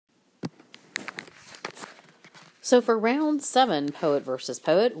So for round 7, Poet versus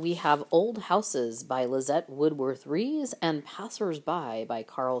Poet, we have Old Houses by Lizette Woodworth Reese and Passers-by by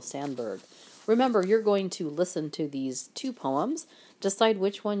Carl Sandburg. Remember, you're going to listen to these 2 poems, decide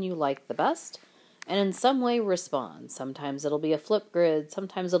which one you like the best, and in some way respond. Sometimes it'll be a flip grid,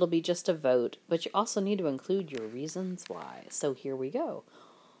 sometimes it'll be just a vote, but you also need to include your reasons why. So here we go.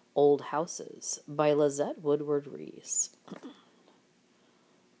 Old Houses by Lizette Woodworth Reese.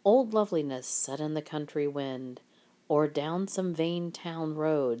 Old loveliness set in the country wind, or down some vain town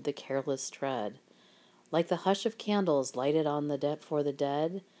road the careless tread, like the hush of candles lighted on the dead for the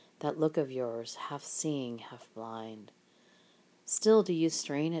dead, that look of yours, half seeing, half blind. Still do you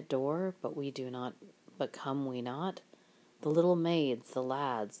strain at door, but come we not, the little maids, the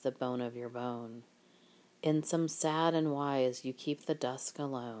lads, the bone of your bone. In some sad and wise you keep the dusk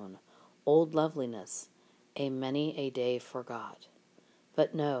alone, old loveliness, a many a day forgot.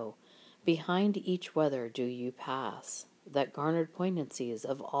 But no, behind each weather do you pass, that garnered poignancies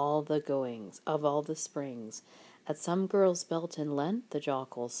of all the goings, of all the springs. At some girl's belt in Lent the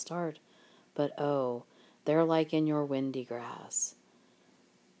jockels start, but oh, they're like in your windy grass.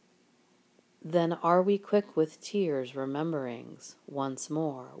 Then are we quick with tears, rememberings, once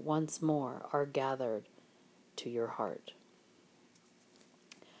more, are gathered to your heart.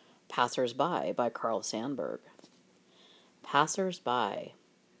 Passers-by by Carl Sandburg. Passers-by.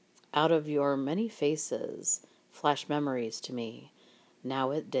 Out of your many faces flash memories to me.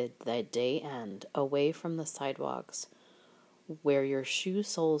 Now it did that day end, away from the sidewalks, where your shoe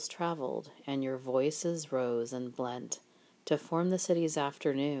soles traveled and your voices rose and blent to form the city's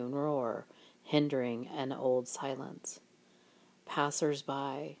afternoon roar, hindering an old silence.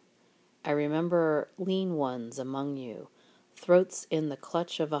 Passers-by. I remember lean ones among you, throats in the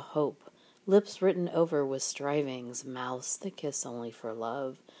clutch of a hope, lips written over with strivings, mouths that kiss only for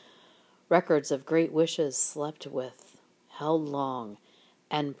love, records of great wishes slept with, held long,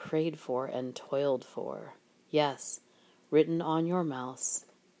 and prayed for and toiled for. Yes, written on your mouths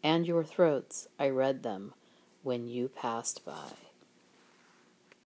and your throats, I read them when you passed by.